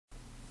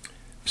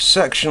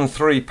Section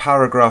 3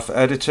 Paragraph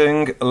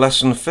Editing,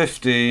 Lesson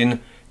 15,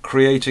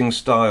 Creating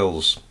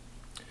Styles.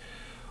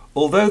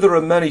 Although there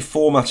are many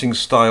formatting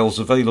styles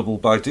available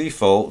by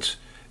default,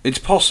 it's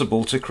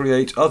possible to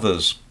create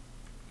others.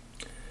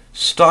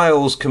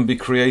 Styles can be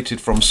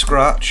created from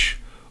scratch,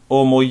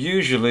 or more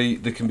usually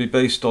they can be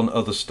based on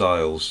other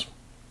styles.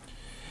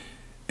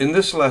 In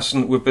this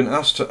lesson we've been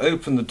asked to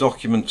open the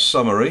document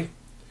summary.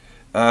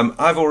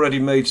 I've already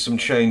made some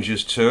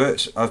changes to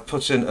it. I've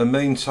put in a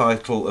main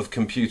title of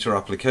Computer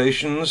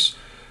Applications,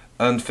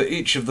 and for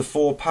each of the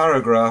 4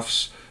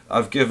 paragraphs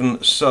I've given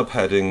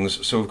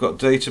subheadings. So we've got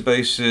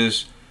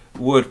databases,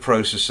 word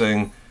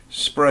processing,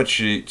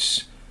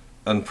 spreadsheets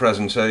and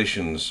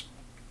presentations.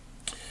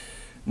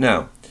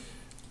 Now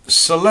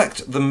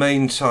select the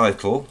main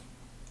title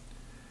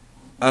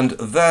and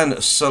then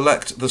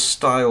select the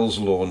Styles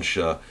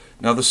Launcher.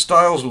 Now the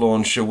Styles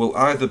Launcher will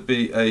either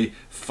be a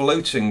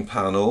floating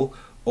panel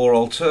or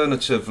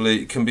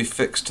alternatively can be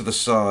fixed to the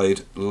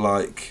side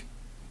like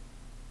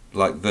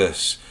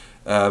this.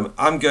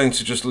 I'm going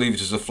to just leave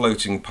it as a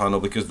floating panel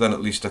because then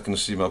at least I can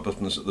see my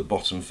buttons at the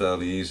bottom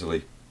fairly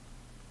easily.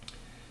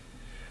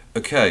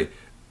 Okay,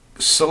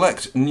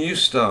 select New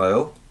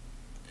Style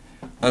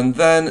and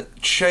then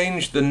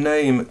change the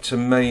name to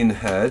Main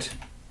Head.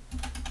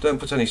 Don't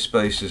put any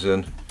spaces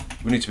in.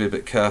 We need to be a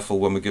bit careful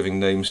when we're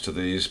giving names to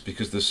these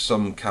because there's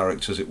some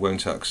characters it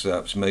won't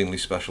accept, mainly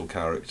special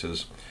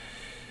characters.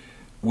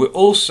 We're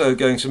also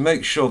going to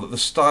make sure that the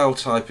style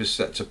type is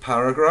set to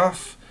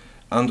paragraph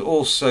and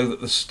also that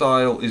the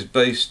style is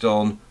based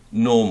on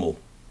normal.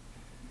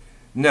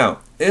 Now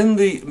in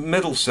the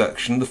middle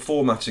section, the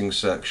formatting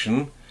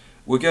section,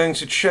 we're going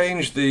to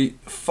change the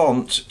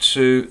font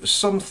to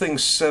something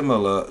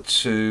similar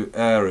to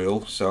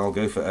Arial, so I'll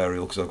go for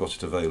Arial because I've got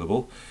it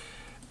available.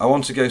 I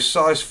want to go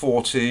size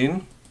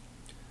 14,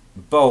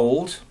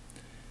 bold,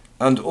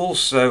 and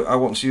also I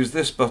want to use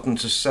this button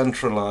to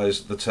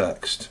centralize the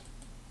text.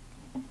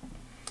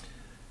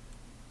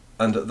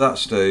 And at that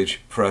stage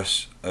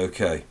press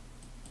OK.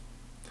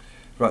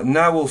 Right,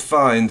 now we'll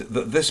find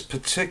that this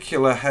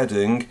particular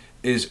heading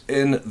is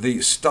in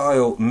the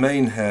style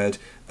main head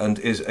and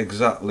is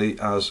exactly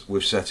as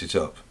we've set it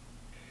up.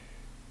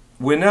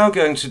 We're now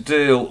going to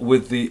deal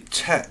with the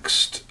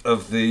text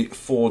of the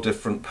 4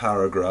 different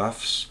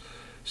paragraphs.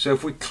 So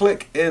if we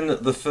click in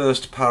the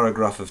first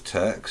paragraph of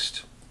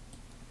text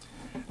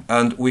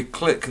and we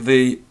click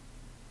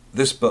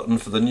this button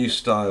for the new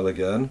style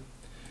again,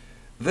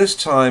 this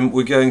time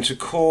we're going to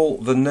call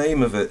the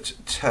name of it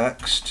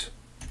text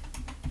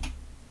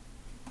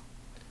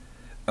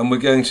and we're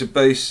going to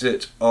base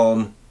it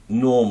on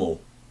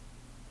normal.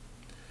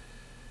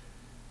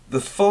 The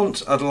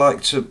font I'd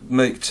like to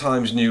make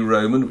Times New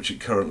Roman, which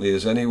it currently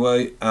is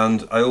anyway,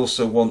 and I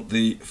also want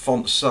the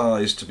font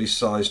size to be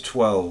size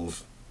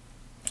 12.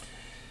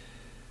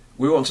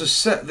 We want to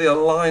set the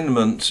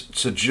alignment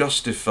to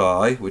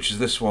justify, which is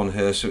this one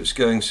here, so it's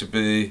going to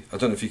be, I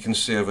don't know if you can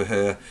see over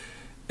here,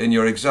 in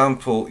your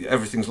example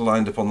everything's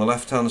lined up on the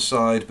left hand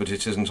side but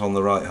it isn't on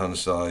the right hand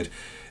side.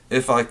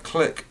 If I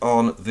click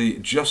on the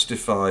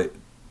justify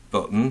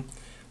button,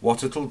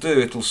 what it'll do,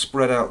 it'll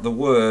spread out the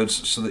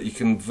words so that you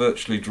can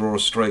virtually draw a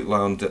straight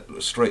line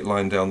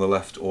down the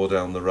left or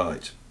down the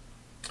right.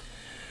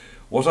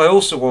 What I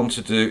also want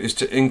to do is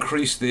to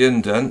increase the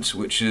indent,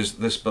 which is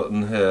this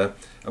button here,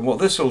 and what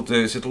this will do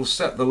is it'll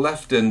set the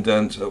left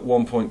indent at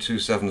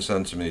 1.27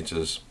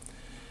 centimeters.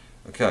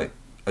 Okay,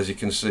 as you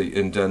can see,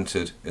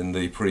 indented in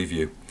the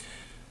preview.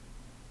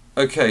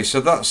 Okay, so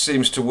that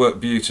seems to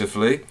work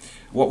beautifully.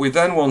 What we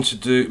then want to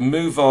do,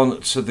 move on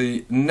to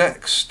the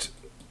next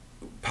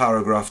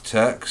paragraph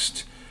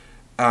text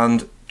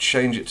and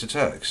change it to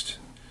text.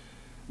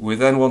 We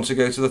then want to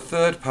go to the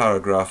 3rd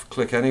paragraph,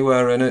 click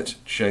anywhere in it,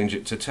 change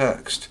it to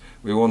text.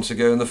 We want to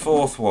go in the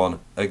 4th one,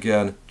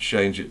 again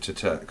change it to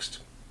text.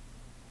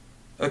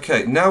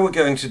 Okay, now we're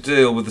going to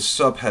deal with the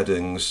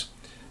subheadings.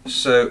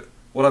 So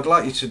what I'd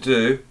like you to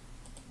do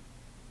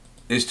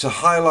is to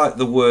highlight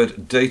the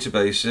word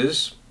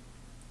databases,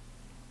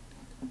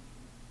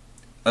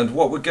 and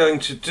what we're going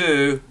to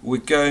do, we're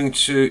going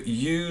to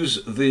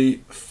use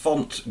the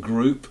font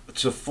group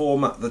to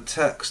format the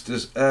text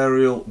as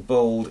Arial,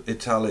 bold,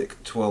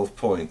 italic, 12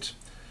 point.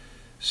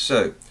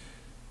 So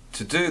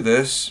to do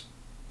this,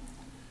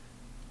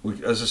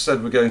 as I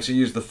said, we're going to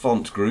use the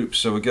font group,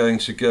 so we're going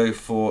to go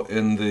for,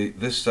 in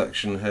this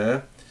section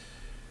here,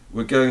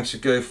 we're going to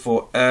go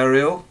for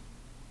Arial,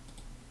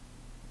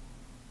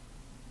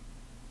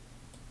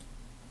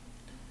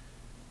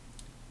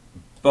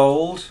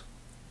 bold,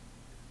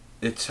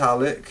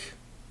 italic,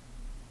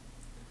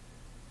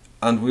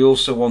 and we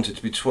also want it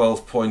to be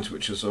 12 point,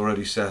 which is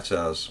already set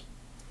as.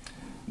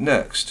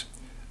 Next,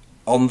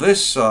 on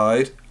this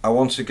side I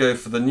want to go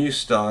for the new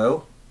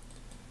style.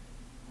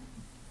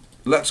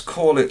 Let's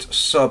call it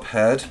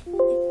subhead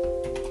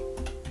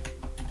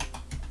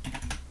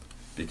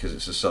because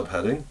it's a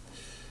subheading.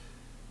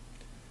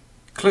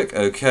 Click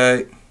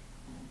OK,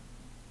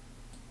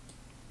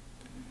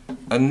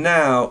 and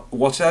now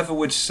whatever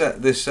we'd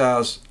set this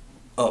as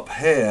up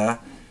here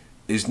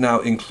is now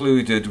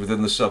included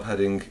within the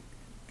subheading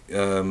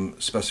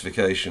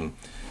specification.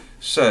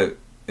 So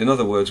in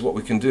other words, what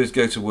we can do is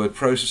go to word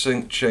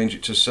processing, change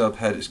it to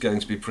subhead. It's going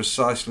to be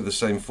precisely the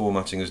same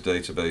formatting as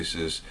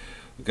databases.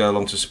 We go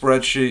along to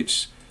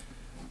spreadsheets,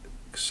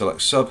 select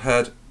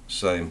subhead,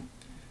 same.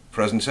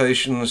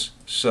 Presentations,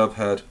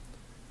 subhead,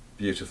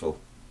 beautiful.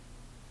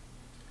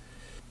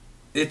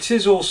 It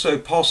is also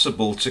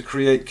possible to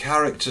create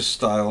character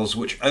styles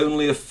which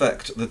only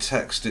affect the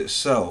text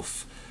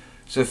itself.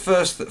 So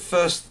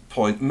first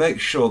point, make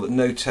sure that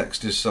no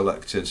text is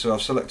selected. So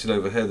I've selected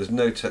over here, there's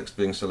no text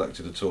being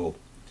selected at all.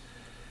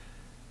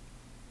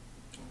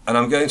 And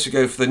I'm going to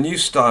go for the new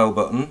style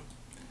button.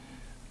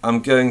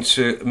 I'm going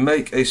to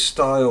make a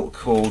style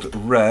called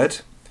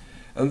red,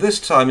 and this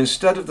time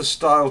instead of the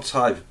style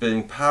type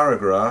being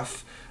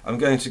paragraph, I'm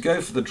going to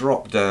go for the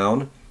drop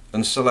down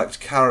and select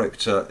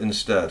character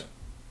instead.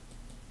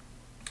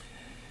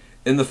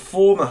 In the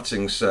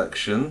formatting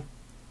section,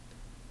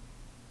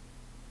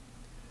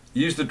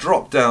 use the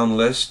drop down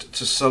list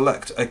to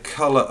select a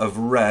colour of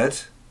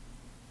red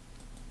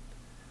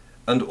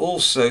and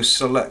also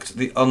select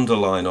the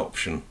underline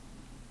option.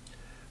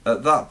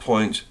 At that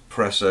point,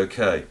 press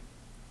OK.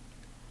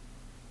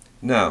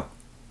 Now,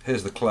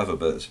 here's the clever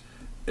bit.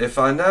 If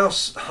I now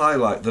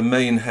highlight the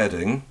main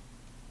heading,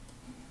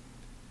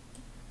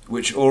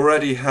 which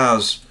already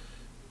has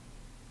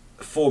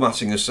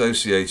formatting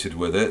associated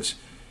with it,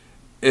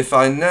 if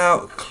I now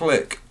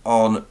click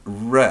on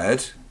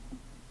red,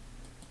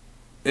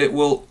 it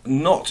will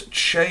not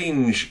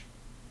change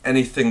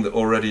anything that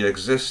already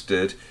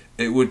existed.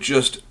 It would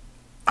just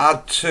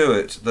add to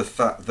it the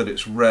fact that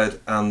it's red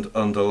and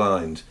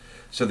underlined.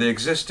 So the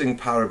existing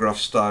paragraph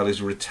style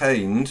is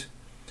retained,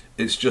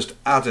 it's just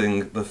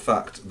adding the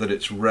fact that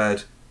it's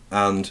red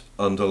and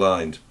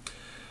underlined.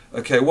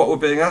 Okay, what we're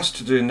being asked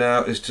to do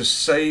now is to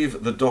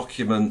save the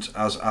document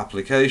as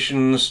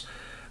applications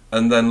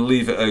and then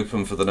leave it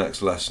open for the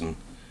next lesson.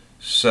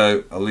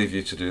 So I'll leave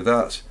you to do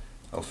that.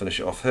 I'll finish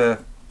it off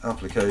here.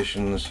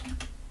 Applications,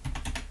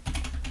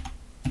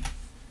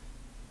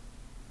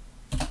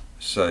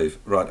 save.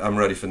 Right, I'm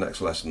ready for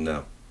next lesson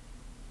now.